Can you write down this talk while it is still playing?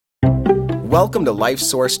Welcome to Life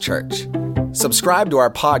Source Church. Subscribe to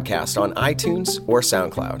our podcast on iTunes or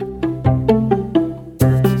SoundCloud.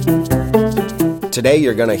 Today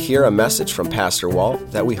you're going to hear a message from Pastor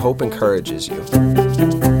Walt that we hope encourages you.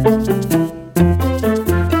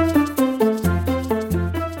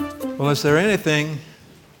 Well, is there anything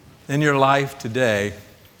in your life today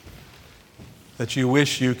that you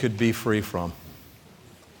wish you could be free from?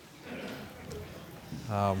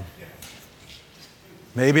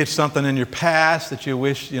 Maybe it's something in your past that you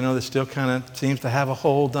wish, that still kind of seems to have a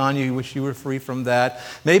hold on you. You wish you were free from that.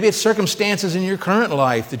 Maybe it's circumstances in your current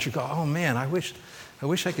life that you go, oh man, I wish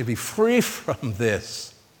I could be free from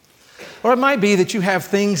this. Or it might be that you have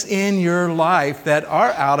things in your life that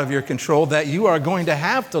are out of your control that you are going to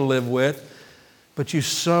have to live with, but you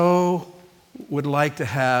so would like to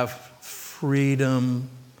have freedom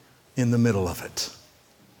in the middle of it.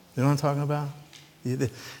 You know what I'm talking about? You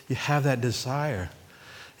have that desire.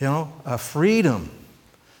 Freedom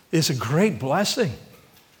is a great blessing,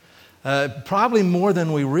 probably more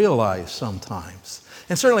than we realize sometimes.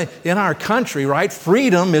 And certainly in our country, right,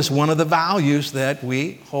 freedom is one of the values that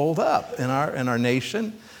we hold up in our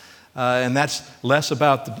nation. And that's less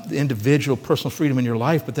about the individual personal freedom in your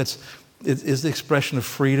life, but it is the expression of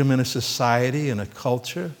freedom in a society and a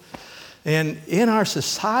culture. And in our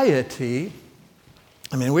society,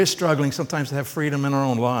 we're struggling sometimes to have freedom in our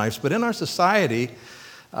own lives, but in our society,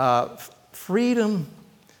 freedom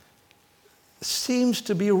seems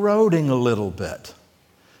to be eroding a little bit.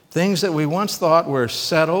 Things that we once thought were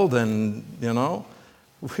settled and,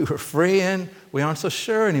 we were free in, we aren't so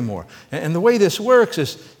sure anymore. And the way this works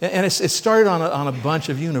is, and it started on a bunch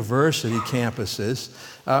of university campuses,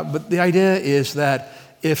 but the idea is that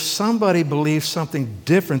if somebody believes something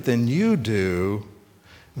different than you do,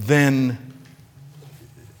 then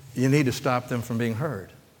you need to stop them from being heard.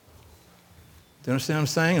 Do you understand what I'm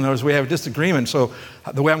saying? In other words, we have a disagreement. So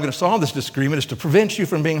the way I'm going to solve this disagreement is to prevent you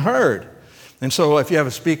from being heard. And so if you have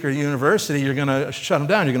a speaker at a university, you're going to shut them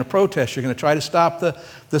down. You're going to protest. You're going to try to stop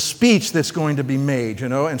the speech that's going to be made,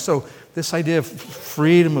 And so this idea of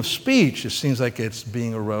freedom of speech, it seems like it's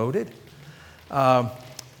being eroded.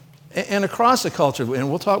 And across the culture, and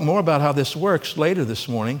we'll talk more about how this works later this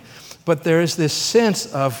morning, but there is this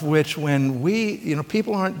sense of which when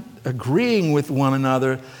people aren't agreeing with one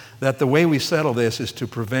another, that the way we settle this is to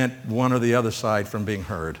prevent one or the other side from being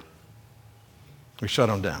heard. We shut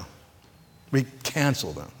them down. We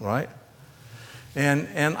cancel them, right?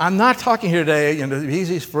 And I'm not talking here today, it's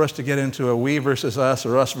easy for us to get into a we versus us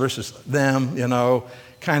or us versus them,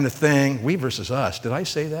 kind of thing. We versus us. Did I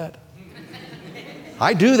say that?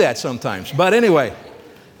 I do that sometimes. But anyway,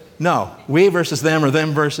 no, we versus them or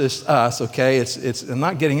them versus us, okay? I'm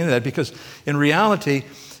not getting into that because in reality,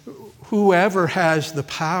 whoever has the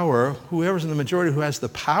power, whoever's in the majority who has the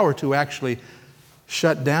power to actually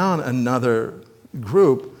shut down another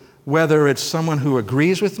group, whether it's someone who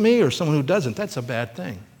agrees with me or someone who doesn't, that's a bad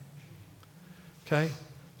thing. Okay?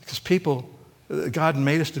 Because God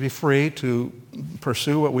made us to be free to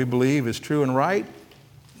pursue what we believe is true and right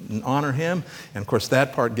and honor Him. And of course,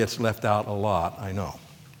 that part gets left out a lot, I know.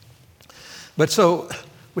 But so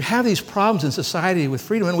we have these problems in society with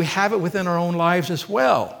freedom, and we have it within our own lives as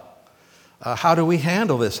well. How do we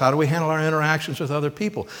handle this? How do we handle our interactions with other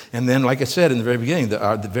people? And then, like I said in the very beginning,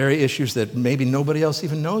 the very issues that maybe nobody else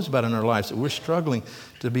even knows about in our lives that we're struggling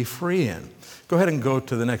to be free in. Go ahead and go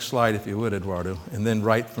to the next slide, if you would, Eduardo, and then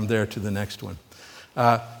right from there to the next one.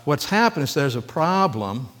 What's happened is there's a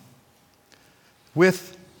problem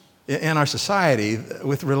in our society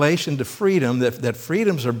with relation to freedom, that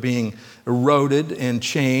freedoms are being eroded and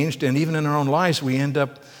changed, and even in our own lives we end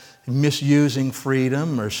up misusing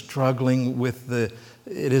freedom or struggling with it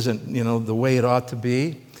isn't, the way it ought to be.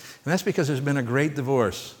 And that's because there's been a great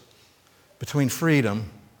divorce between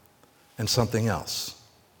freedom and something else.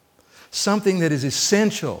 Something that is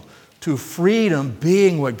essential to freedom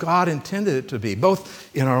being what God intended it to be,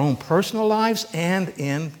 both in our own personal lives and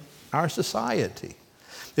in our society.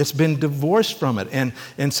 It's been divorced from it. And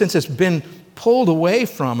since it's been pulled away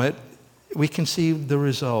from it, we can see the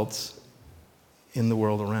results in the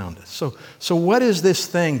world around us. So what is this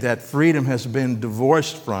thing that freedom has been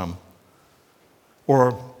divorced from?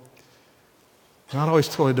 Or not always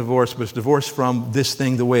totally divorced, but it's divorced from this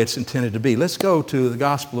thing the way it's intended to be. Let's go to the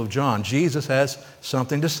Gospel of John. Jesus has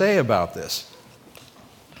something to say about this.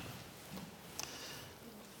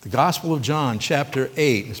 The Gospel of John, chapter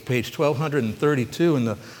 8, is page 1232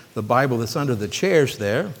 in the Bible that's under the chairs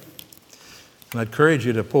there. And I'd encourage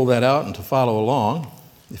you to pull that out and to follow along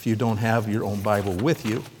if you don't have your own Bible with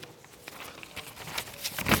you.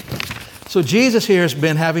 So Jesus here has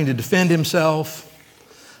been having to defend himself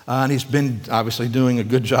And he's been obviously doing a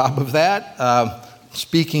good job of that,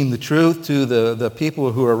 speaking the truth to the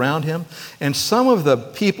people who are around him. And some of the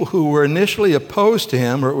people who were initially opposed to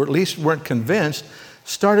him, or at least weren't convinced,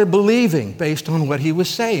 started believing based on what he was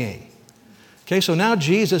saying. Okay, so now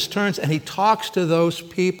Jesus turns and he talks to those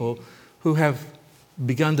people who have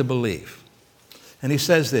begun to believe. And he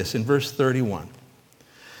says this in verse 31.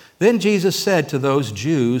 Then Jesus said to those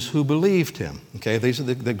Jews who believed him. Okay, these are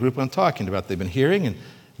the group I'm talking about. They've been hearing and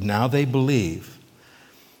now they believe.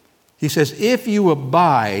 He says, if you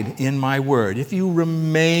abide in my word, if you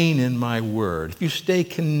remain in my word, if you stay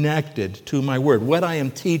connected to my word, what I am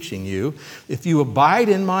teaching you, if you abide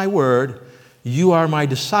in my word, you are my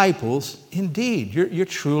disciples indeed. You're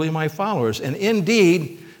truly my followers. And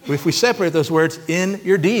indeed, if we separate those words, in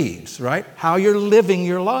your deeds, right? How you're living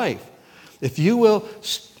your life. If you will,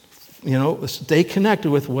 stay connected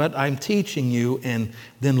with what I'm teaching you and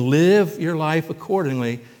then live your life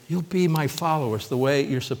accordingly, you'll be my followers the way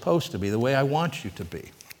you're supposed to be, the way I want you to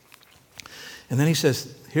be. And then he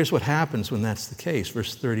says, here's what happens when that's the case.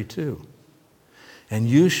 Verse 32. And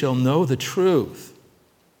you shall know the truth,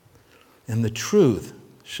 and the truth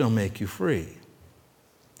shall make you free.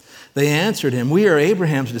 They answered him, we are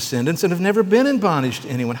Abraham's descendants and have never been in bondage to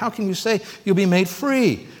anyone. How can you say you'll be made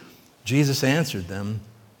free? Jesus answered them,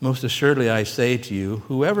 most assuredly I say to you,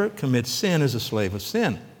 whoever commits sin is a slave of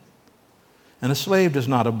sin. And a slave does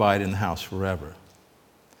not abide in the house forever,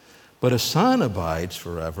 but a son abides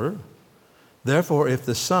forever. Therefore, if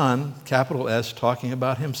the Son, capital S, talking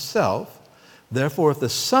about himself, therefore, if the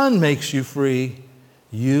Son makes you free,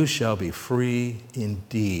 you shall be free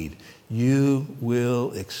indeed. You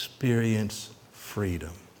will experience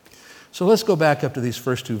freedom. So let's go back up to these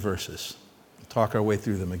first two verses and talk our way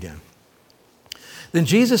through them again. Then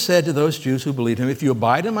Jesus said to those Jews who believed him, if you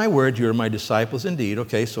abide in my word, you are my disciples indeed.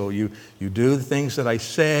 Okay, so you do the things that I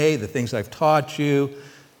say, the things I've taught you.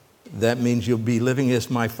 That means you'll be living as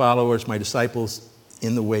my followers, my disciples,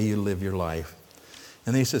 in the way you live your life.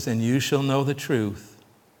 And then he says, and you shall know the truth,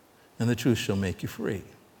 and the truth shall make you free.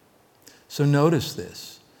 So notice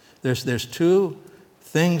this. There's two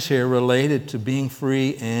things here related to being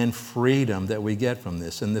free and freedom that we get from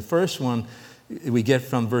this. And the first one we get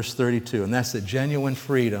from verse 32, and that's that genuine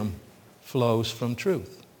freedom flows from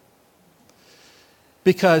truth.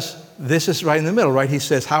 Because this is right in the middle, right? He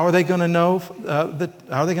says, how are they going to know,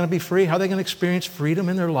 how are they going to be free? How are they going to experience freedom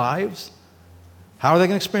in their lives? How are they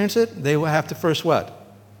going to experience it? They will have to first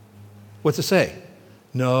what? What's it say?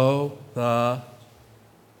 Know the...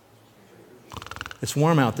 It's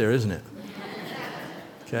warm out there, isn't it?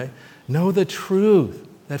 Okay? Know the truth.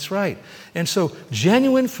 That's right. And so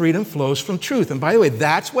genuine freedom flows from truth. And by the way,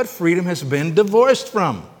 that's what freedom has been divorced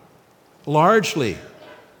from, largely,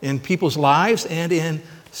 in people's lives and in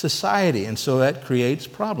society. And so that creates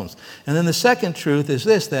problems. And then the second truth is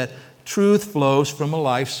this, that truth flows from a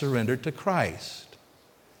life surrendered to Christ.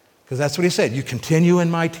 Because that's what he said. You continue in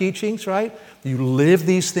my teachings, right? You live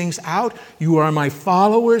these things out. You are my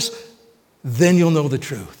followers. Then you'll know the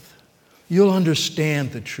truth. You'll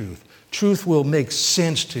understand the truth. Truth will make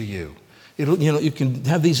sense to you. You can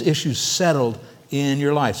have these issues settled in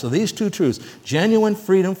your life. So these two truths, genuine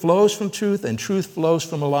freedom flows from truth, and truth flows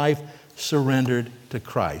from a life surrendered to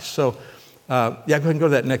Christ. So, go ahead and go to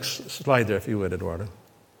that next slide there, if you would, Eduardo.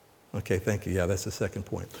 Okay, thank you. Yeah, that's the second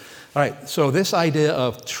point. All right, so this idea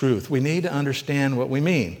of truth, we need to understand what we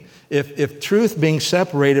mean. If truth being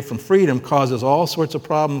separated from freedom causes all sorts of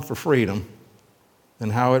problems for freedom,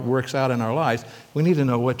 and how it works out in our lives, we need to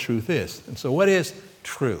know what truth is. And so what is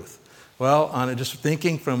truth? Well, on just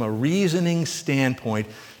thinking from a reasoning standpoint,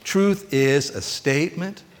 truth is a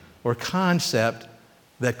statement or concept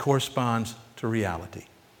that corresponds to reality.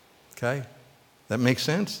 Okay? That makes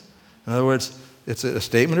sense? In other words, it's a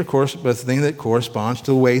statement, of course, but it's a thing that corresponds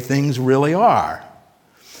to the way things really are.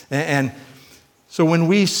 And so when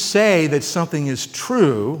we say that something is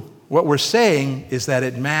true, what we're saying is that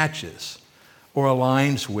it matches or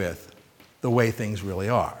aligns with the way things really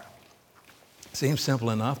are. Seems simple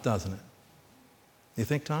enough, doesn't it? You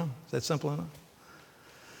think, Tom? Is that simple enough?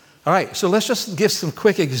 All right, so let's just give some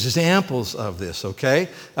quick examples of this, okay?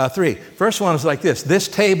 3. First one is like this. This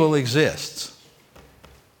table exists.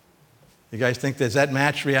 You guys think, does that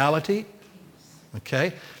match reality?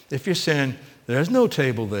 Okay. If you're saying, there's no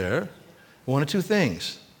table there, one of two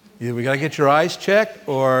things. Either we got to get your eyes checked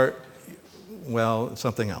or, well,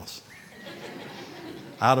 something else.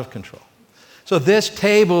 Out of control. So this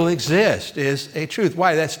table exists is a truth.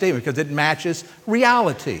 Why that statement? Because it matches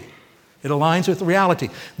reality. It aligns with reality.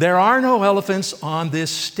 There are no elephants on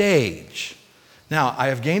this stage. Now, I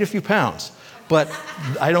have gained a few pounds, but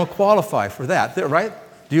I don't qualify for that, right?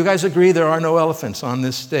 Do you guys agree there are no elephants on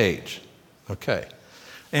this stage? Okay.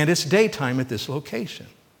 And it's daytime at this location.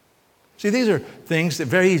 See, these are things that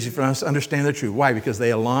are very easy for us to understand they're true. Why? Because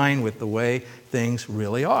they align with the way things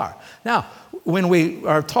really are. Now, when we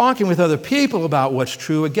are talking with other people about what's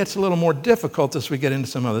true, it gets a little more difficult as we get into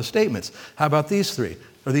some other statements. How about these three,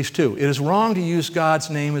 or these two? It is wrong to use God's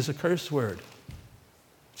name as a curse word.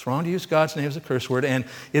 It's wrong to use God's name as a curse word, and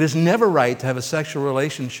it is never right to have a sexual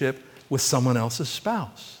relationship with someone else's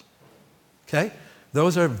spouse. Okay?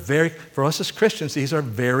 Those are for us as Christians, these are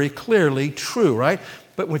very clearly true, right?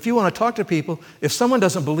 But if you want to talk to people, if someone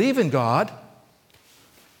doesn't believe in God,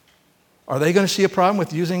 are they going to see a problem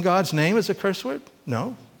with using God's name as a curse word?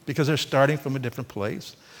 No, because they're starting from a different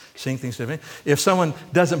place, seeing things differently. If someone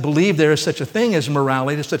doesn't believe there is such a thing as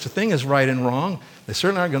morality, there's such a thing as right and wrong, they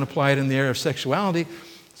certainly aren't going to apply it in the area of sexuality,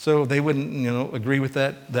 so they wouldn't, agree with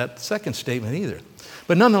that second statement either.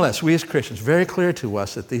 But nonetheless, we as Christians, very clear to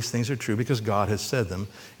us that these things are true because God has said them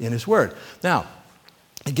in His Word. Now,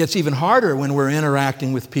 it gets even harder when we're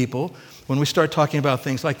interacting with people, when we start talking about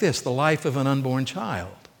things like this, the life of an unborn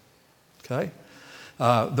child, okay?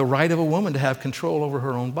 The right of a woman to have control over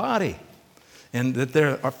her own body, and that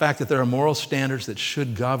there are moral standards that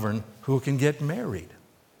should govern who can get married.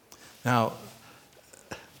 Now,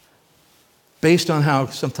 based on how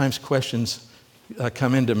sometimes questions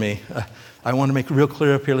come into me, I want to make real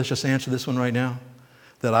clear up here, let's just answer this one right now,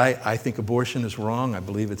 that I think abortion is wrong. I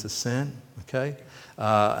believe it's a sin, okay?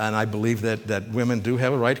 And I believe that women do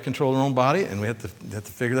have a right to control their own body, and we have to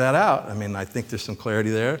figure that out. I mean, I think there's some clarity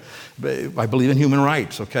there. But I believe in human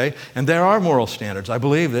rights, okay? And there are moral standards. I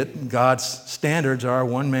believe that God's standards are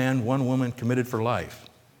one man, one woman committed for life.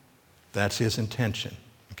 That's His intention,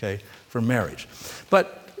 okay, for marriage.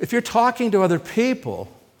 But if you're talking to other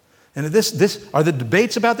people, and this are the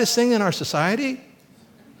debates about this thing in our society,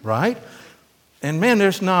 right? And man,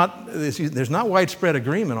 there's not widespread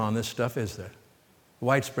agreement on this stuff, is there?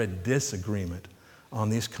 Widespread disagreement on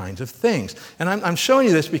these kinds of things. And I'm showing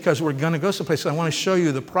you this because we're going to go someplace. So I want to show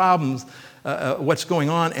you the problems, what's going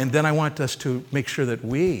on, and then I want us to make sure that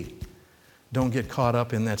we don't get caught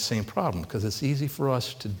up in that same problem, because it's easy for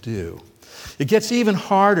us to do. It gets even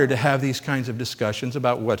harder to have these kinds of discussions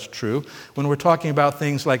about what's true when we're talking about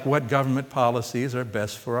things like what government policies are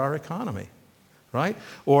best for our economy, right?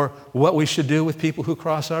 Or what we should do with people who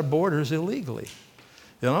cross our borders illegally.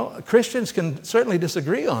 Christians can certainly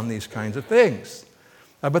disagree on these kinds of things.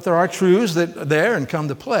 But there are truths that are there and come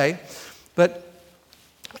to play. But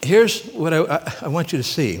here's what I want you to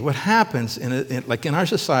see. What happens in our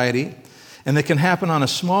society, and that can happen on a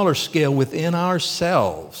smaller scale within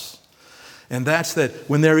ourselves. And that's that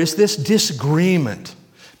when there is this disagreement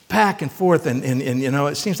back and forth, and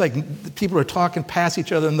it seems like people are talking past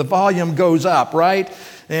each other and the volume goes up, right?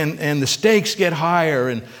 And the stakes get higher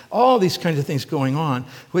and all these kinds of things going on.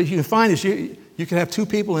 What you can find is you can have two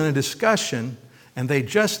people in a discussion and they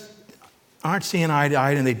just aren't seeing eye to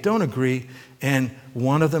eye and they don't agree, and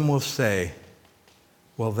one of them will say,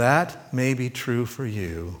 well, that may be true for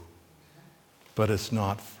you, but it's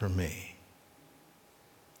not for me.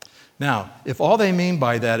 Now, if all they mean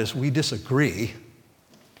by that is we disagree,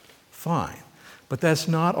 fine. But that's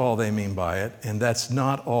not all they mean by it, and that's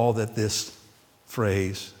not all that this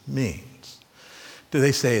phrase means. Do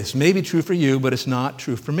they say it's maybe true for you, but it's not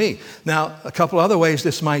true for me? Now, a couple other ways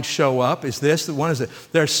this might show up is this. One is that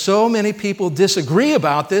there are so many people disagree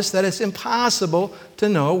about this that it's impossible to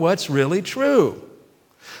know what's really true.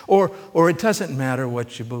 Or it doesn't matter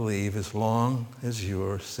what you believe as long as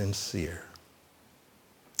you're sincere.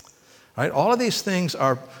 Right? All of these things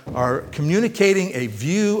are communicating a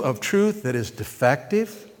view of truth that is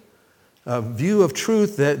defective, a view of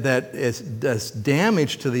truth that does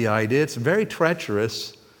damage to the idea. It's very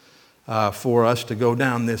treacherous for us to go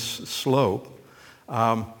down this slope.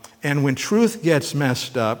 And when truth gets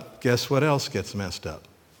messed up, guess what else gets messed up?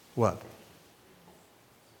 What?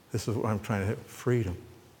 This is what I'm trying to hit. Freedom.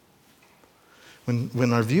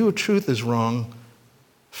 When our view of truth is wrong,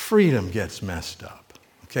 freedom gets messed up.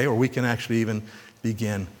 Okay, or we can actually even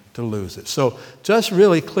begin to lose it. So just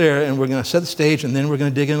really clear, and we're going to set the stage, and then we're going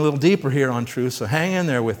to dig in a little deeper here on truth, so hang in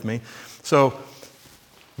there with me. So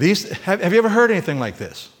have you ever heard anything like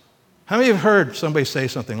this? How many of you have heard somebody say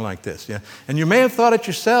something like this? Yeah? And you may have thought it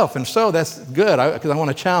yourself, and so that's good, because I want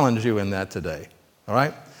to challenge you in that today, all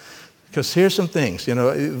right? Because here's some things.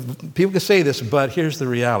 People can say this, but here's the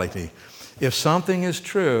reality. If something is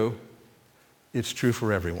true, it's true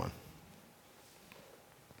for everyone.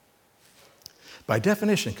 By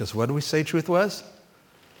definition, because what do we say truth was?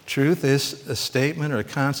 Truth is a statement or a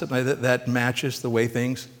concept that matches the way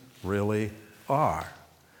things really are.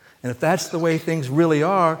 And if that's the way things really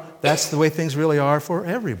are, that's the way things really are for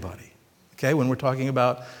everybody, okay, when we're talking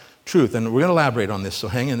about truth. And we're going to elaborate on this, so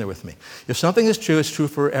hang in there with me. If something is true, it's true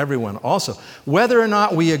for everyone. Also, whether or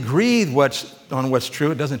not we agree on what's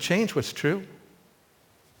true, it doesn't change what's true,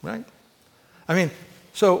 right? I mean,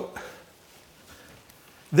 so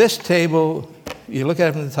this table, you look at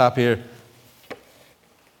it from the top here,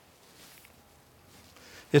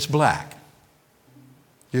 it's black.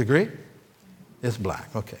 You agree? It's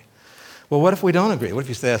black, okay. Well, what if we don't agree? What if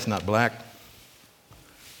you say that's not black?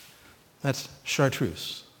 That's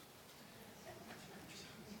chartreuse.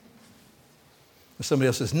 If somebody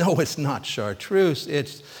else says, no, it's not chartreuse,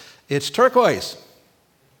 it's turquoise.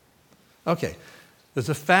 Okay, does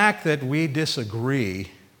the fact that we disagree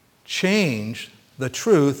change the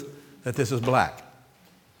truth that this is black?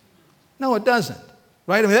 No, it doesn't.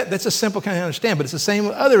 Right? I mean, that's a simple kind of understand, but it's the same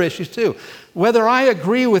with other issues too. Whether I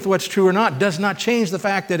agree with what's true or not does not change the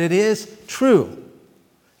fact that it is true.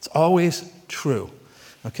 It's always true.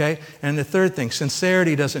 Okay? And the third thing,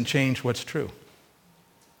 sincerity doesn't change what's true.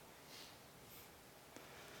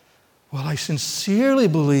 Well, I sincerely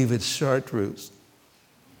believe it's chartreuse.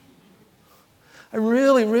 I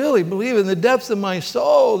really, really believe in the depths of my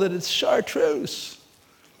soul that it's chartreuse.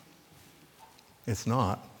 It's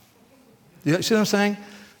not. You see what I'm saying?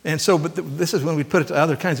 And so, but this is when we put it to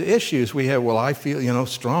other kinds of issues. We have, well, I feel,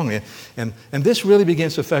 strongly. And this really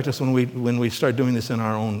begins to affect us when we start doing this in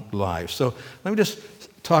our own lives. So let me just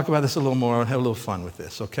talk about this a little more and have a little fun with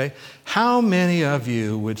this, okay? How many of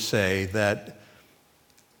you would say that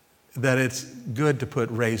it's good to put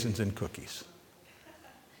raisins in cookies?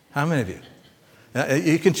 How many of you?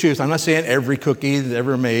 You can choose. I'm not saying every cookie that's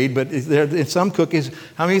ever made, but in some cookies,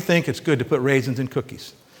 how many think it's good to put raisins in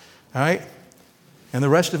cookies? All right? And the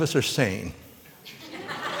rest of us are sane.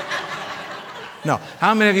 No.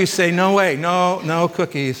 How many of you say, no way, no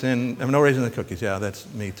cookies, and no raisins in cookies? Yeah, that's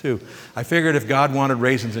me too. I figured if God wanted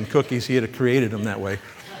raisins in cookies, he had created them that way.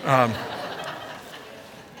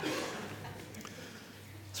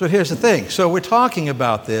 So here's the thing. So we're talking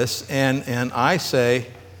about this, and I say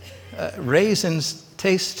raisins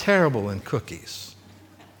taste terrible in cookies.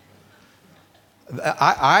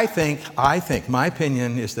 I think, my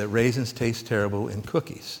opinion is that raisins taste terrible in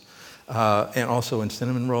cookies, and also in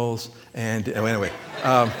cinnamon rolls, and anyway.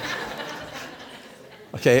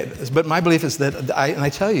 Okay, but my belief is that, I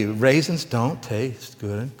tell you, raisins don't taste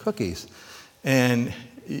good in cookies. And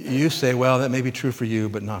you say, well, that may be true for you,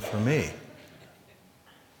 but not for me.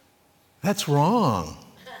 That's wrong.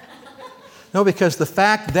 No, because the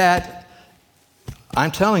fact that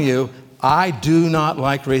I'm telling you, I do not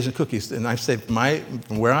like raisin cookies. And I say,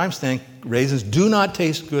 from where I'm staying, raisins do not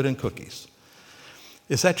taste good in cookies.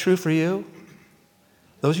 Is that true for you?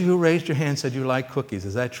 Those of you who raised your hand said you like cookies.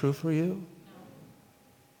 Is that true for you?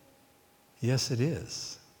 Yes, it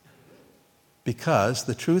is. Because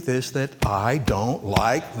the truth is that I don't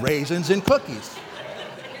like raisins in cookies.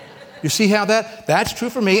 You see how that's true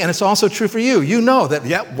for me, and it's also true for you. You know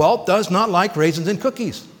that, Walt does not like raisins in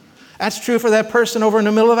cookies. That's true for that person over in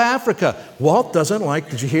the middle of Africa. Walt doesn't like,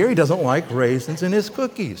 did you hear? He doesn't like raisins in his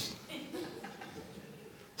cookies.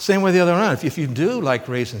 Same way the other way around. If you do like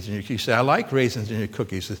raisins in your cookies, you say, I like raisins in your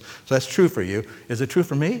cookies. So that's true for you. Is it true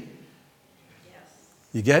for me? Yes.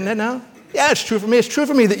 You getting it now? Yeah, it's true for me. It's true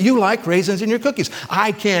for me that you like raisins in your cookies.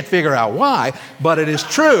 I can't figure out why, but it is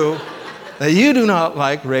true that you do not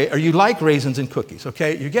like, or you like raisins in cookies,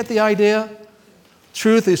 okay? You get the idea?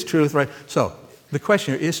 Truth is truth, right? So, the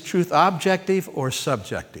question here, is truth objective or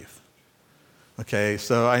subjective? Okay,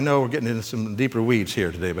 so I know we're getting into some deeper weeds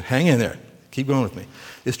here today, but hang in there. Keep going with me.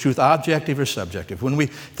 Is truth objective or subjective? When we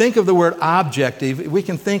think of the word objective, we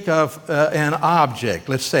can think of an object.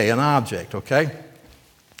 Let's say an object, okay?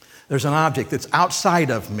 There's an object that's outside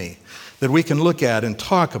of me that we can look at and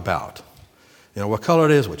talk about. You know, what color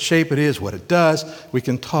it is, what shape it is, what it does. We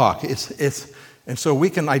can talk. And so we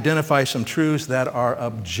can identify some truths that are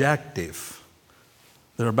objective.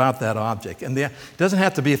 That are about that object. And it doesn't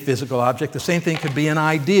have to be a physical object. The same thing could be an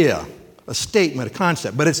idea, a statement, a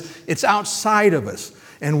concept. But it's outside of us.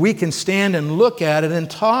 And we can stand and look at it and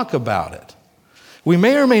talk about it. We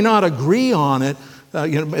may or may not agree on it,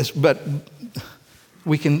 but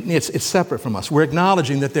we can. It's separate from us. We're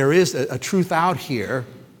acknowledging that there is a truth out here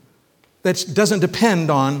that doesn't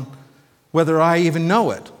depend on whether I even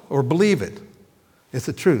know it or believe it. It's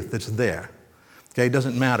a truth that's there. Okay, it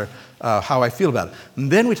doesn't matter how I feel about it.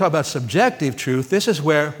 And then we talk about subjective truth. This is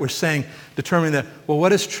where we're saying, determining that, well,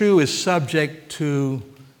 what is true is subject to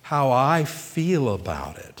how I feel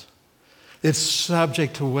about it. It's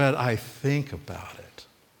subject to what I think about it.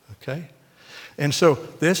 Okay? And so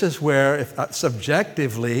this is where,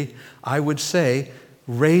 subjectively, I would say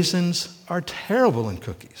raisins are terrible in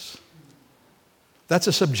cookies. That's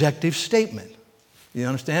a subjective statement. You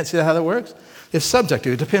understand? See how that works? It's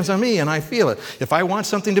subjective. It depends on me, and I feel it. If I want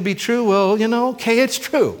something to be true, well, okay, it's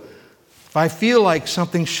true. If I feel like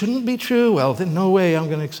something shouldn't be true, well, then no way I'm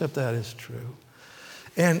going to accept that as true.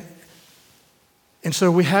 And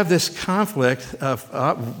so we have this conflict of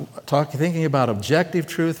thinking about objective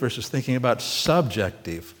truth versus thinking about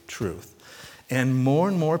subjective truth. And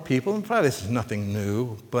more people, and probably this is nothing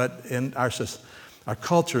new, but in our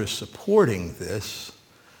culture is supporting this,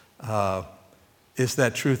 is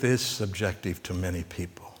that truth is subjective to many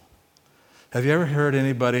people. Have you ever heard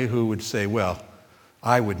anybody who would say, well,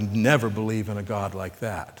 I would never believe in a God like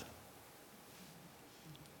that?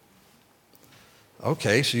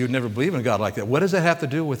 Okay, so you'd never believe in a God like that. What does that have to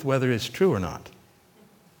do with whether it's true or not?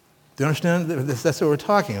 Do you understand? That's what we're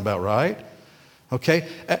talking about, right? Okay.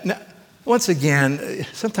 Now, once again,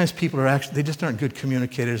 sometimes people they just aren't good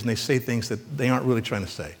communicators and they say things that they aren't really trying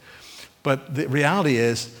to say. But the reality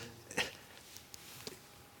is,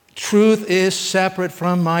 truth is separate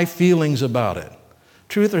from my feelings about it.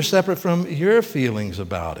 Truth is separate from your feelings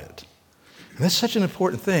about it. And that's such an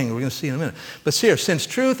important thing we're going to see in a minute. But here, since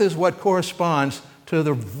truth is what corresponds to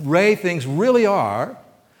the way things really are,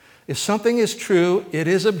 if something is true, it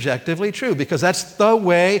is objectively true because that's the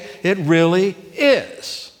way it really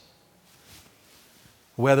is.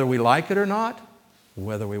 Whether we like it or not,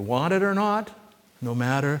 whether we want it or not, no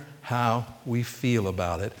matter how we feel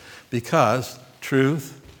about it, because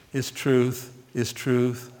truth is truth, is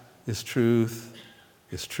truth, is truth,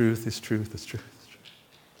 is truth, is truth, is truth, is truth.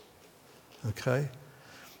 Okay?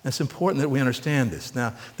 It's important that we understand this.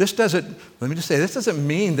 Now, this doesn't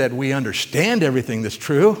mean that we understand everything that's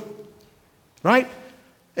true, right?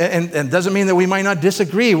 And doesn't mean that we might not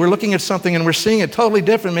disagree. We're looking at something and we're seeing it totally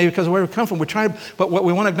different, maybe because of where we come from. But what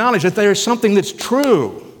we want to acknowledge is that there's something that's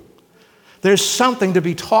true. There's something to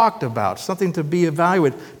be talked about, something to be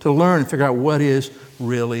evaluated, to learn and figure out what is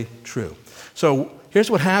really true. So here's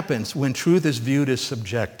what happens when truth is viewed as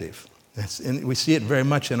subjective. And we see it very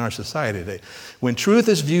much in our society today. When truth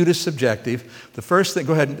is viewed as subjective, the first thing,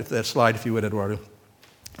 go ahead and that slide if you would, Eduardo.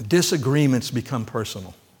 Disagreements become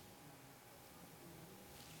personal.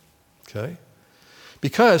 Okay?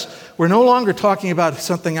 Because we're no longer talking about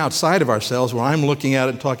something outside of ourselves where I'm looking at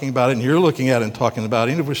it and talking about it and you're looking at it and talking about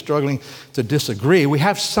it. Even if we're struggling to disagree, we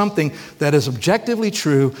have something that is objectively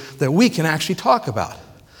true that we can actually talk about.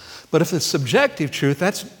 But if it's subjective truth,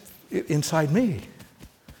 that's inside me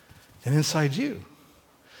and inside you.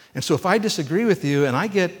 And so if I disagree with you and I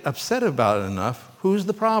get upset about it enough, who's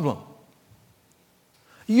the problem?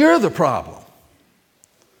 You're the problem.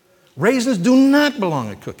 Raisins do not belong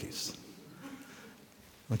in cookies.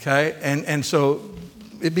 Okay? And so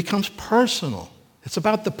it becomes personal. It's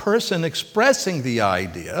about the person expressing the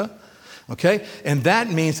idea. Okay? And that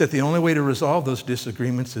means that the only way to resolve those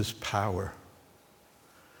disagreements is power.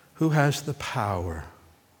 Who has the power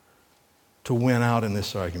to win out in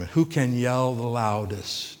this argument? Who can yell the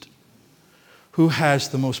loudest? Who has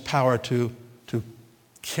the most power to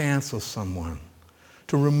cancel someone,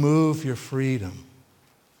 to remove your freedom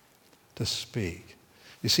to speak?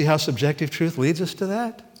 You see how subjective truth leads us to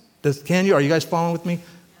that? Are you guys following with me?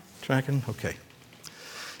 Tracking? Okay.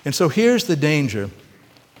 And so here's the danger,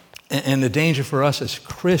 and the danger for us as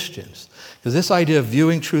Christians. Because this idea of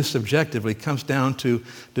viewing truth subjectively comes down to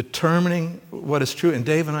determining what is true. And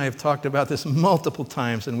Dave and I have talked about this multiple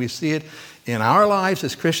times, and we see it in our lives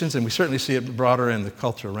as Christians, and we certainly see it broader in the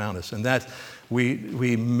culture around us. And that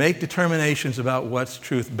we make determinations about what's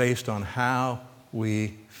truth based on how we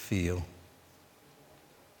feel.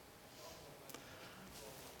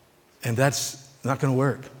 And that's not going to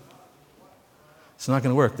work. It's not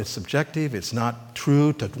going to work. It's subjective. It's not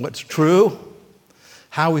true to what's true.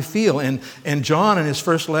 How we feel. And John, in his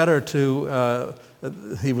first letter his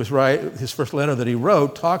first letter that he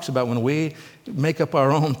wrote talks about when we make up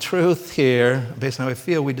our own truth here, based on how we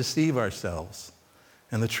feel, we deceive ourselves.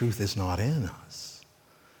 And the truth is not in us.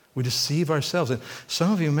 We deceive ourselves. And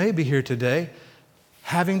some of you may be here today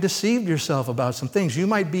having deceived yourself about some things. You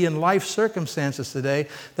might be in life circumstances today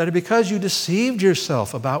that are because you deceived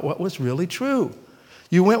yourself about what was really true.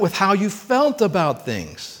 You went with how you felt about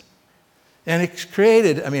things. And it's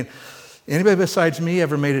created, anybody besides me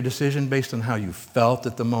ever made a decision based on how you felt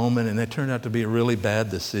at the moment and it turned out to be a really bad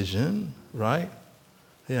decision, right?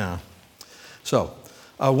 Yeah. So,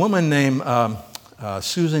 a woman named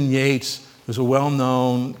Susan Yates, who's a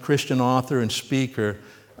well-known Christian author and speaker,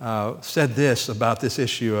 said this about this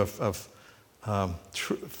issue of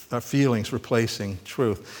feelings replacing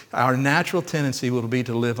truth. Our natural tendency will be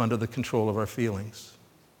to live under the control of our feelings.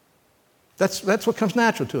 That's what comes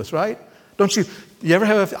natural to us, right? Don't you ever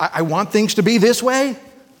have, I want things to be this way?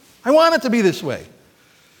 I want it to be this way.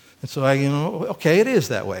 And so okay, it is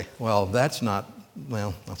that way. Well, I'll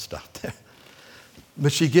stop there.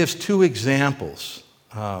 But she gives two examples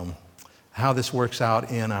how this works out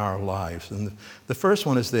in our lives. And the first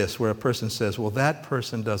one is this, where a person says, well, that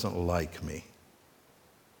person doesn't like me.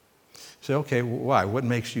 You say, okay, why? What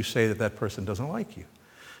makes you say that person doesn't like you?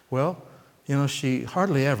 Well, she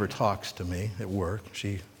hardly ever talks to me at work.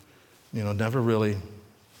 She, never really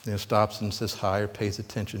stops and says hi or pays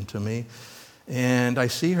attention to me. And I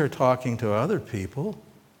see her talking to other people.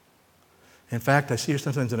 In fact, I see her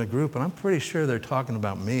sometimes in a group, and I'm pretty sure they're talking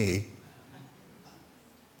about me.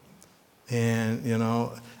 And,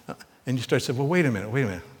 and you start saying, well, wait a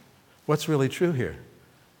minute. What's really true here?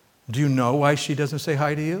 Do you know why she doesn't say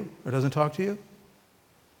hi to you or doesn't talk to you?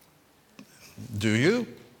 Do you?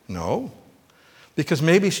 No. Because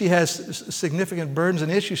maybe she has significant burdens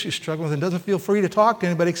and issues she's struggling with and doesn't feel free to talk to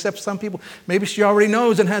anybody except some people maybe she already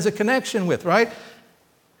knows and has a connection with, right?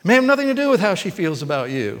 It may have nothing to do with how she feels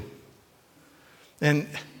about you. And,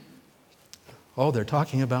 they're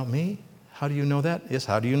talking about me? How do you know that? Yes,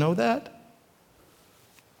 how do you know that?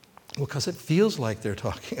 Well, because it feels like they're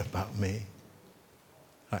talking about me.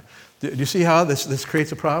 All right. Do you see how this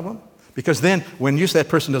creates a problem? Because then when you say that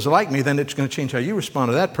person doesn't like me, then it's going to change how you respond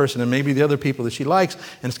to that person and maybe the other people that she likes,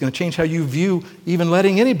 and it's going to change how you view even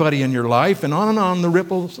letting anybody in your life, and on the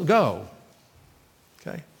ripples go.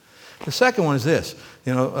 Okay? The second one is this.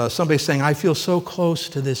 Somebody saying, I feel so close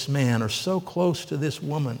to this man or so close to this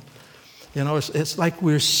woman. It's like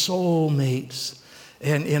we're soulmates.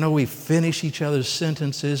 And, we finish each other's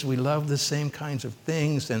sentences. We love the same kinds of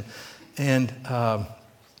things. And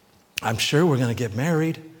I'm sure we're going to get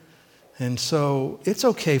married. And so it's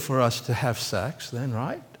okay for us to have sex then,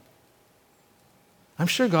 right? I'm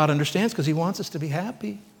sure God understands because he wants us to be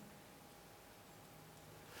happy.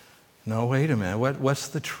 No, wait a minute. What's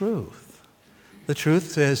the truth? The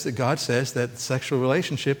truth says that God says that sexual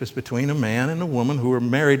relationship is between a man and a woman who are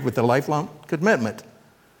married with a lifelong commitment.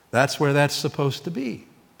 That's where that's supposed to be.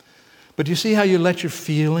 But you see how you let your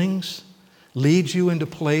feelings lead you into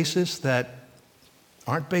places that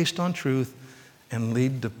aren't based on truth and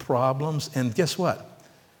lead to problems? And guess what?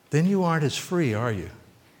 Then you aren't as free, are you?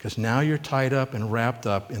 Because now you're tied up and wrapped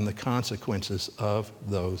up in the consequences of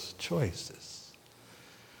those choices.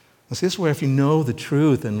 And see, this is where if you know the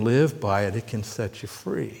truth and live by it, it can set you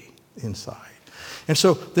free inside. And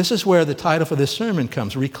so this is where the title for this sermon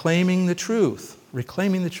comes, Reclaiming the Truth.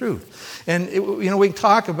 Reclaiming the truth. And we can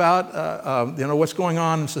talk about what's going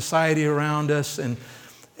on in society around us, and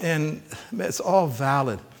it's all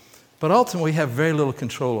valid. But ultimately, we have very little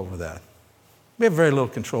control over that. We have very little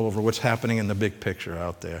control over what's happening in the big picture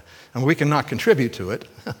out there. And we cannot contribute to it,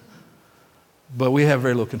 but we have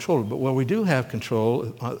very little control. But where we do have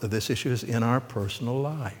control of this issue is in our personal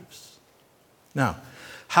lives. Now,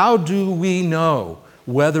 how do we know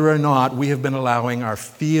whether or not we have been allowing our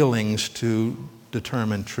feelings to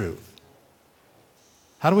determine truth?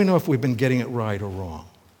 How do we know if we've been getting it right or wrong?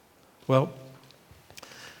 Well,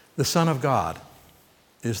 the Son of God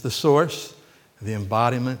is the source, the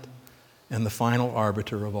embodiment, and the final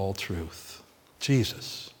arbiter of all truth.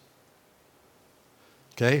 Jesus.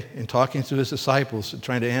 Okay? In talking to his disciples,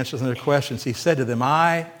 trying to answer their questions, he said to them,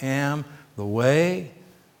 I am the way,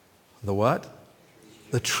 the what?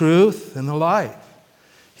 The truth and the life.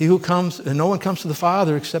 He who comes, and no one comes to the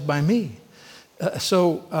Father except by me.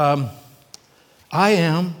 I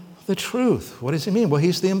am the truth. What does he mean? Well,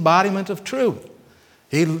 he's the embodiment of truth.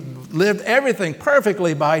 He lived everything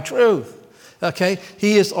perfectly by truth. Okay?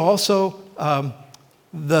 He is also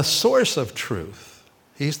the source of truth.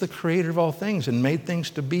 He's the creator of all things and made things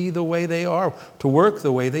to be the way they are, to work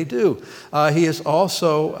the way they do. He is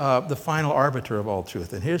also the final arbiter of all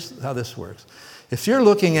truth. And here's how this works. If you're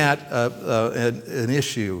looking at an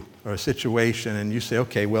issue or a situation and you say,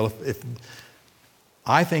 okay, well, if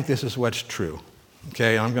I think this is what's true,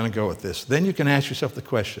 okay, I'm going to go with this, then you can ask yourself the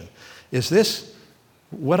question, is this,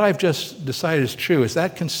 what I've just decided is true, is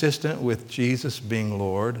that consistent with Jesus being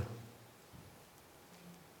Lord?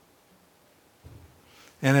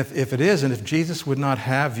 And if it is, and if Jesus would not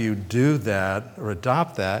have you do that or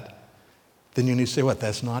adopt that, then you need to say, what,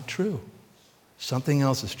 that's not true. Something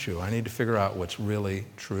else is true. I need to figure out what's really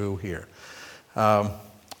true here.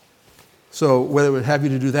 So whether it would have you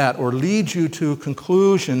to do that or lead you to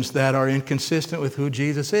conclusions that are inconsistent with who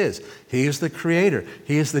Jesus is. He is the creator.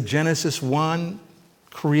 He is the Genesis 1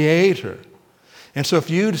 creator. And so if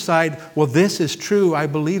you decide, well, this is true, I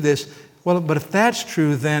believe this, well, but if that's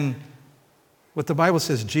true, then what the Bible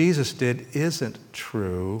says Jesus did isn't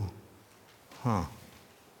true.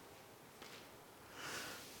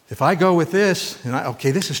 If I go with this, and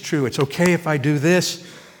okay, this is true, it's okay if I do this,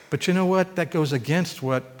 but you know what? That goes against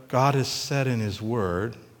what God has said in His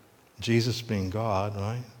Word, Jesus being God,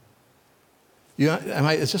 right?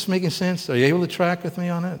 Is this making sense? Are you able to track with me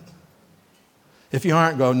on it? If you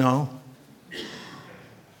aren't, go, no.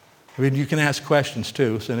 I mean, you can ask questions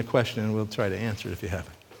too. Send a question and we'll try to answer it if you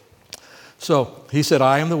haven't. So he said,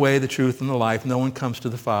 I am the way, the truth, and the life. No one comes to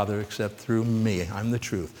the Father except through me. I'm the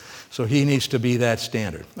truth. So he needs to be that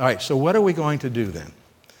standard. All right, so what are we going to do then?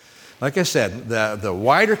 Like I said, the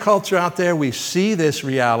wider culture out there, we see this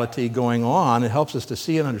reality going on. It helps us to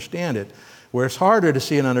see and understand it. Where it's harder to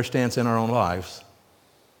see and understand in our own lives.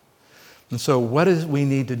 And so what do we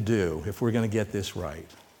need to do if we're going to get this right?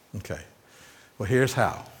 Okay, well, here's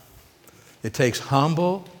how. It takes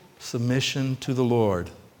humble submission to the Lord,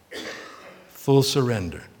 full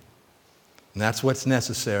surrender. And that's what's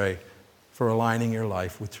necessary for aligning your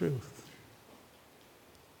life with truth.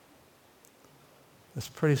 It's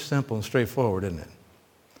pretty simple and straightforward, isn't it?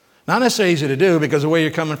 Not necessarily easy to do because of the way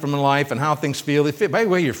you're coming from in life and how things feel. By the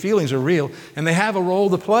way, your feelings are real and they have a role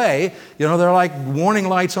to play. You know, they're like warning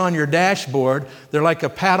lights on your dashboard. They're like a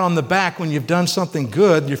pat on the back when you've done something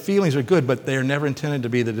good. Your feelings are good, but they are never intended to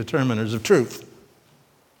be the determiners of truth.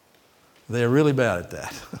 They're really bad at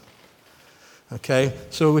that. Okay?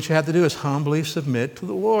 So what you have to do is humbly submit to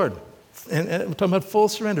the Lord. And we're talking about full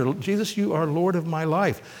surrender. Jesus, you are Lord of my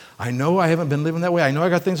life. I know I haven't been living that way. I know I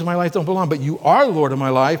got things in my life that don't belong, but you are Lord of my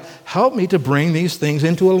life. Help me to bring these things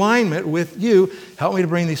into alignment with you. Help me to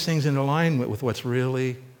bring these things into alignment with what's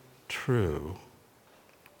really true.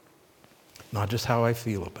 Not just how I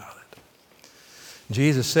feel about it.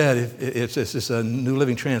 Jesus said, it's a New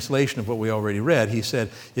Living Translation of what we already read. He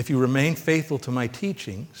said, if you remain faithful to my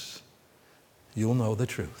teachings, you'll know the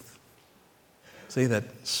truth. See, that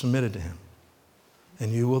submitted to him.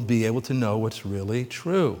 And you will be able to know what's really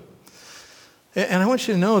true. And I want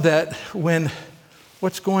you to know that when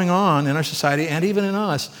what's going on in our society and even in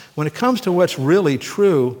us, when it comes to what's really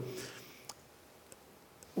true,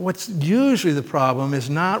 what's usually the problem is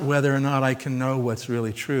not whether or not I can know what's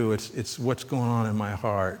really true. It's what's going on in my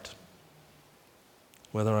heart,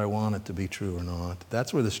 whether I want it to be true or not.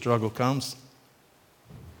 That's where the struggle comes.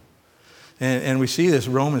 And we see this,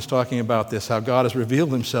 Romans talking about this, how God has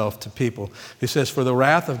revealed himself to people. He says, for the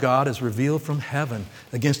wrath of God is revealed from heaven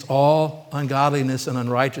against all ungodliness and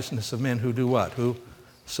unrighteousness of men who do what? Who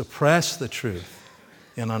suppress the truth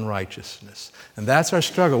in unrighteousness. And that's our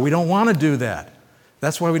struggle. We don't want to do that.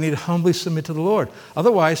 That's why we need to humbly submit to the Lord.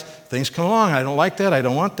 Otherwise, things come along. I don't like that. I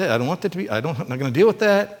don't want that. I don't want that to be. I'm not going to deal with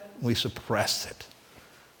that. We suppress it.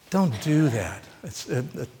 Don't do that. It's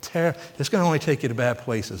going to only take you to bad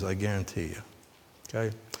places, I guarantee you.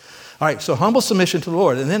 Okay? All right, so humble submission to the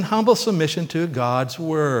Lord, and then humble submission to God's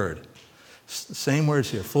Word. Same words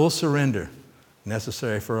here, full surrender,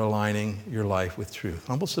 necessary for aligning your life with truth.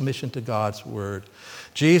 Humble submission to God's Word.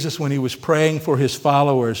 Jesus, when he was praying for his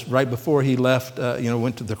followers right before he left,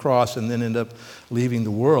 went to the cross and then ended up leaving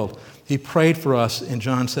the world, he prayed for us in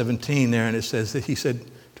John 17 there, and it says that he said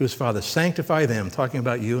to his Father, sanctify them, talking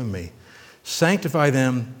about you and me. Sanctify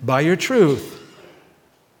them by your truth.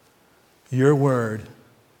 Your word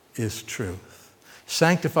is truth.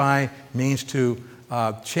 Sanctify means to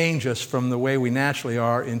change us from the way we naturally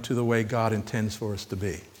are into the way God intends for us to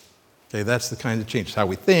be. Okay, that's the kind of change. How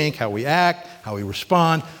we think, how we act, how we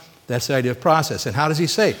respond. That's the idea of process. And how does he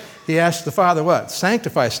say? He asks the Father what?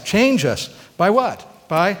 Sanctify us, change us. By what?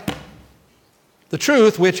 By the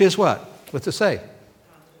truth, which is what? What's it say?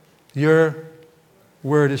 Your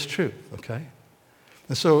word is truth, okay?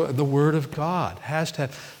 And so the Word of God has to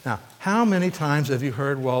have... Now, how many times have you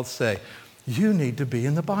heard Walt say, you need to be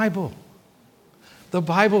in the Bible? The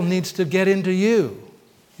Bible needs to get into you.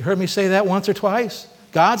 You heard me say that once or twice?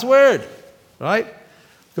 God's Word, right?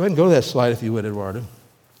 Go ahead and go to that slide if you would, Eduardo.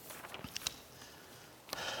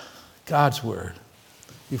 God's Word.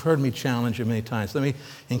 You've heard me challenge you many times. Let me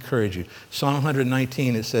encourage you. Psalm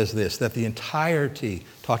 119, it says this, that the entirety,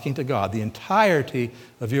 talking to God, the entirety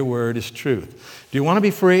of your word is truth. Do you want to be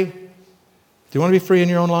free? Do you want to be free in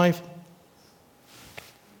your own life?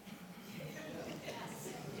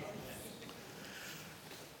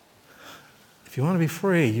 If you want to be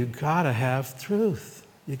free, you've got to have truth.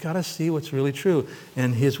 You've got to see what's really true.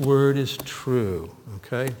 And his word is true,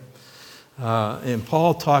 okay? And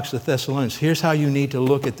Paul talks to Thessalonians. Here's how you need to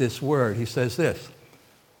look at this word. He says this.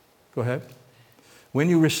 Go ahead. When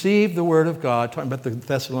you receive the word of God, talking about the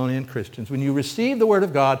Thessalonian Christians, when you receive the word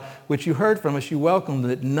of God, which you heard from us, you welcomed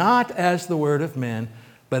it not as the word of men,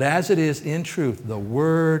 but as it is in truth, the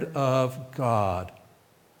word of God,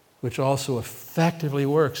 which also effectively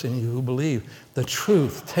works in you who believe. The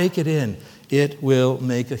truth, take it in. It will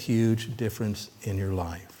make a huge difference in your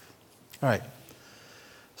life. All right.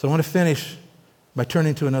 So I want to finish by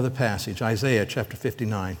turning to another passage, Isaiah chapter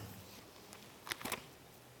 59,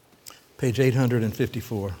 page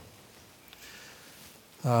 854.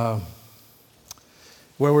 Where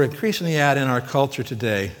we're increasingly at in our culture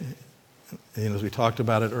today, and as we talked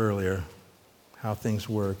about it earlier, how things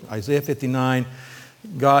work. Isaiah 59,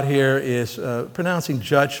 God here is pronouncing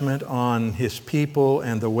judgment on his people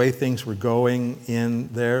and the way things were going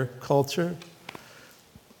in their culture.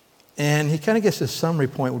 And he kind of gets this summary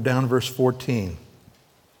point down in verse 14.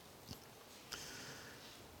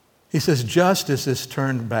 He says, justice is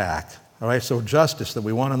turned back. All right, so justice that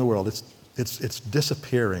we want in the world, it's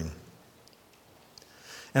disappearing.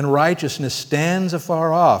 And righteousness stands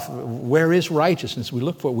afar off. Where is righteousness? We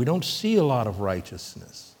look for it. We don't see a lot of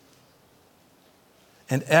righteousness.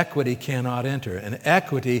 And equity cannot enter. And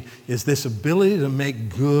equity is this ability to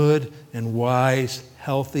make good and wise,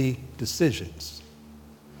 healthy decisions.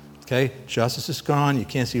 Okay? Justice is gone. You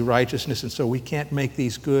can't see righteousness. And so we can't make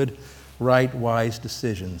these good, right, wise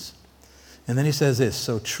decisions. And then he says this,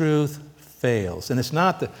 so truth fails. And it's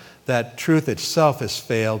not that truth itself has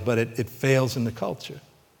failed, but it fails in the culture.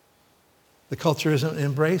 The culture isn't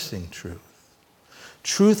embracing truth.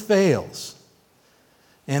 Truth fails.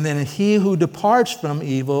 And then he who departs from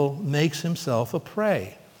evil makes himself a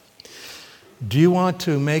prey. Do you want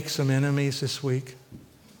to make some enemies this week?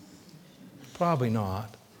 Probably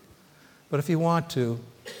not. But if you want to,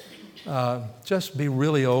 just be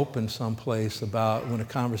really open someplace about when a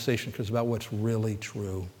conversation comes about what's really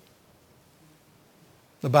true.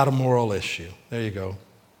 About a moral issue. There you go.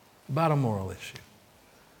 About a moral issue.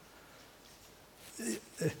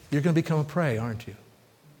 You're going to become a prey, aren't you?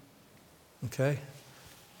 Okay?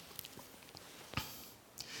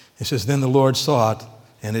 He says, then the Lord saw it,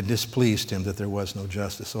 and it displeased him that there was no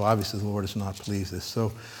justice. So obviously the Lord is not pleased with this.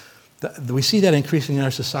 So we see that increasing in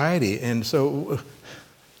our society. And so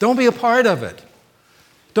don't be a part of it.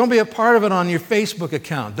 Don't be a part of it on your Facebook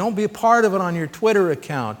account. Don't be a part of it on your Twitter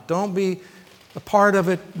account. Don't be a part of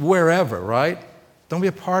it wherever, right? Don't be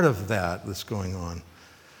a part of that's going on.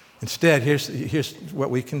 Instead, here's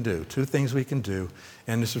what we can do. Two things we can do.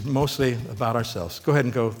 And this is mostly about ourselves. Go ahead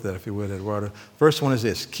and go with that if you would, Eduardo. First one is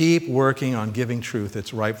this. Keep working on giving truth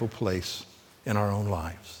its rightful place in our own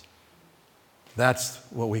lives. That's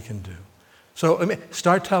what we can do. So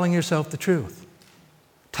start telling yourself the truth.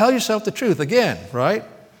 Tell yourself the truth again, right?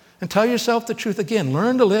 And tell yourself the truth again.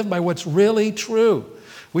 Learn to live by what's really true.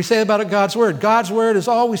 We say about God's Word. God's Word is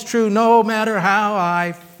always true no matter how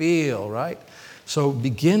I feel, right? So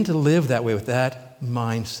begin to live that way with that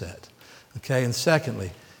mindset. Okay, and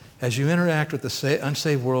secondly, as you interact with the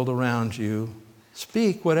unsaved world around you,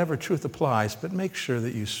 speak whatever truth applies, but make sure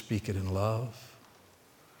that you speak it in love.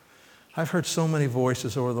 I've heard so many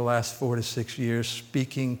voices over the last 4 to 6 years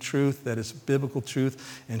speaking truth that is biblical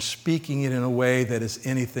truth and speaking it in a way that is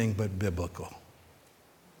anything but biblical. You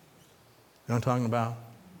know what I'm talking about?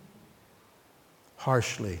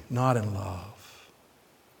 Harshly, not in love.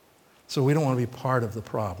 So we don't want to be part of the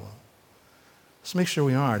problem. Let's make sure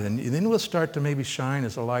we aren't. And then we'll start to maybe shine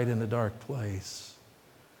as a light in a dark place.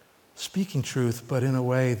 Speaking truth, but in a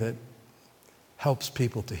way that helps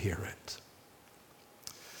people to hear it.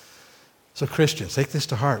 So Christians, take this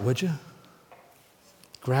to heart, would you?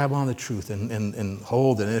 Grab on the truth and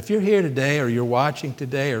hold it. And if you're here today or you're watching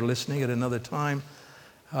today or listening at another time,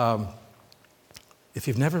 if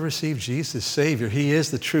you've never received Jesus as Savior, He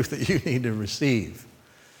is the truth that you need to receive.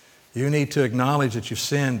 You need to acknowledge that you've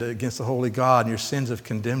sinned against the holy God and your sins have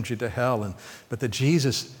condemned you to hell. But that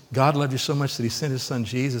Jesus, God loved you so much that He sent His Son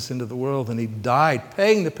Jesus into the world and He died,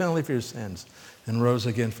 paying the penalty for your sins, and rose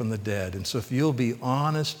again from the dead. And so if you'll be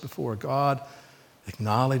honest before God,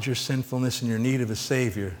 acknowledge your sinfulness and your need of a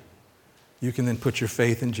Savior, you can then put your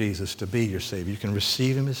faith in Jesus to be your Savior. You can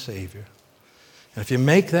receive Him as Savior. And if you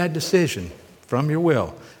make that decision from your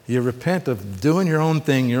will, you repent of doing your own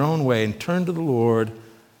thing, your own way, and turn to the Lord,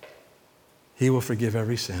 He will forgive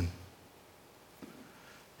every sin.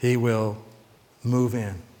 He will move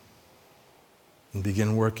in and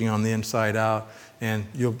begin working on the inside out, and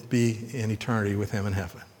you'll be in eternity with Him in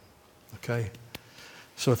heaven. Okay?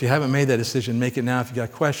 So if you haven't made that decision, make it now. If you've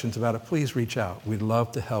got questions about it, please reach out. We'd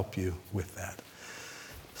love to help you with that.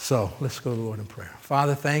 So let's go to the Lord in prayer.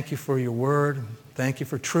 Father, thank you for your word. Thank you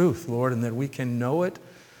for truth, Lord, and that we can know it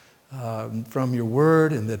from your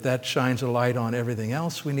word, and that shines a light on everything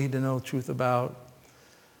else we need to know truth about.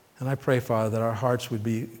 And I pray, Father, that our hearts would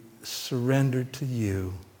be surrendered to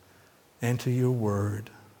you and to your word,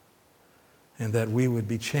 and that we would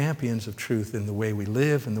be champions of truth in the way we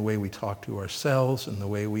live, in the way we talk to ourselves, and the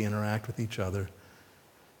way we interact with each other,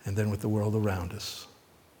 and then with the world around us.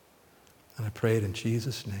 And I pray it in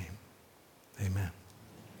Jesus' name. Amen.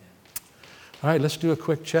 All right, let's do a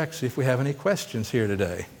quick check, see if we have any questions here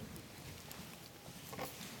today.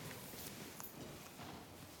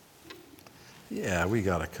 Yeah, we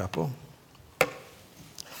got a couple.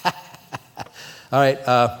 All right,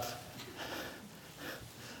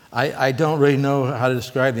 I don't really know how to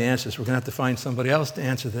describe the answers. We're going to have to find somebody else to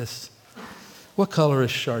answer this. What color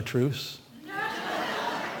is chartreuse?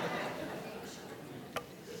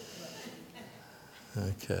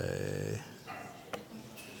 Okay.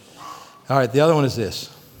 All right, the other one is this.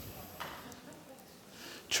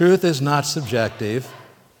 Truth is not subjective.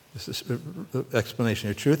 This is the explanation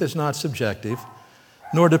here. Truth is not subjective,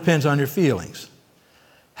 nor depends on your feelings.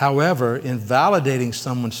 However, invalidating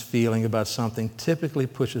someone's feeling about something typically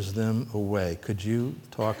pushes them away. Could you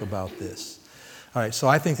talk about this? All right, so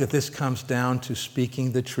I think that this comes down to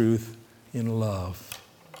speaking the truth in love.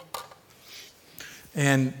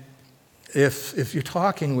 And if you're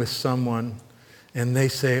talking with someone and they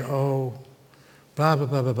say, oh, blah, blah,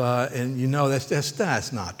 blah, blah, blah, and you know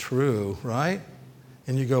that's not true, right?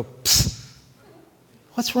 And you go, psst,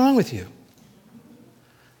 what's wrong with you?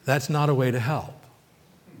 That's not a way to help,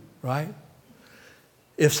 right?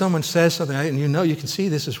 If someone says something and you know you can see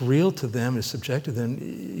this is real to them, it's subjective,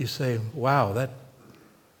 then you say, wow, that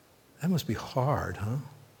must be hard, huh?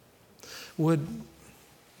 Would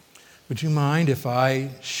you mind if I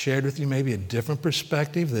shared with you maybe a different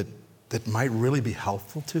perspective that might really be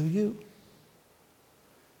helpful to you?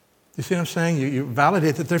 You see what I'm saying? You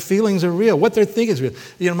validate that their feelings are real. What they're thinking is real.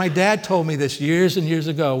 You know, my dad told me this years and years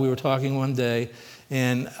ago. We were talking one day,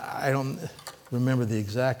 and I don't remember the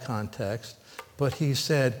exact context, but he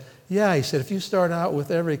said, if you start out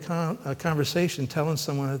with every conversation telling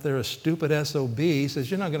someone that they're a stupid SOB, he says,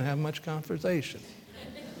 you're not going to have much conversation.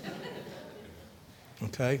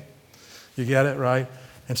 Okay? You get it, right?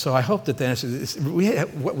 And so I hope that the answer is,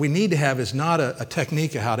 what we need to have is not a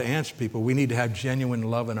technique of how to answer people. We need to have genuine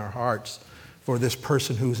love in our hearts for this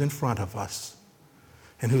person who's in front of us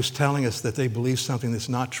and who's telling us that they believe something that's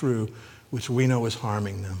not true, which we know is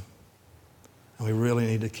harming them. And we really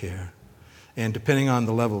need to care. And depending on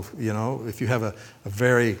the level, if you have a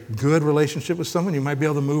very good relationship with someone, you might be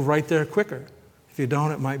able to move right there quicker. If you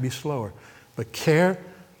don't, it might be slower. But care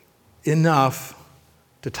enough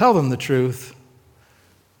to tell them the truth,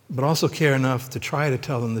 but also care enough to try to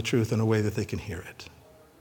tell them the truth in a way that they can hear it.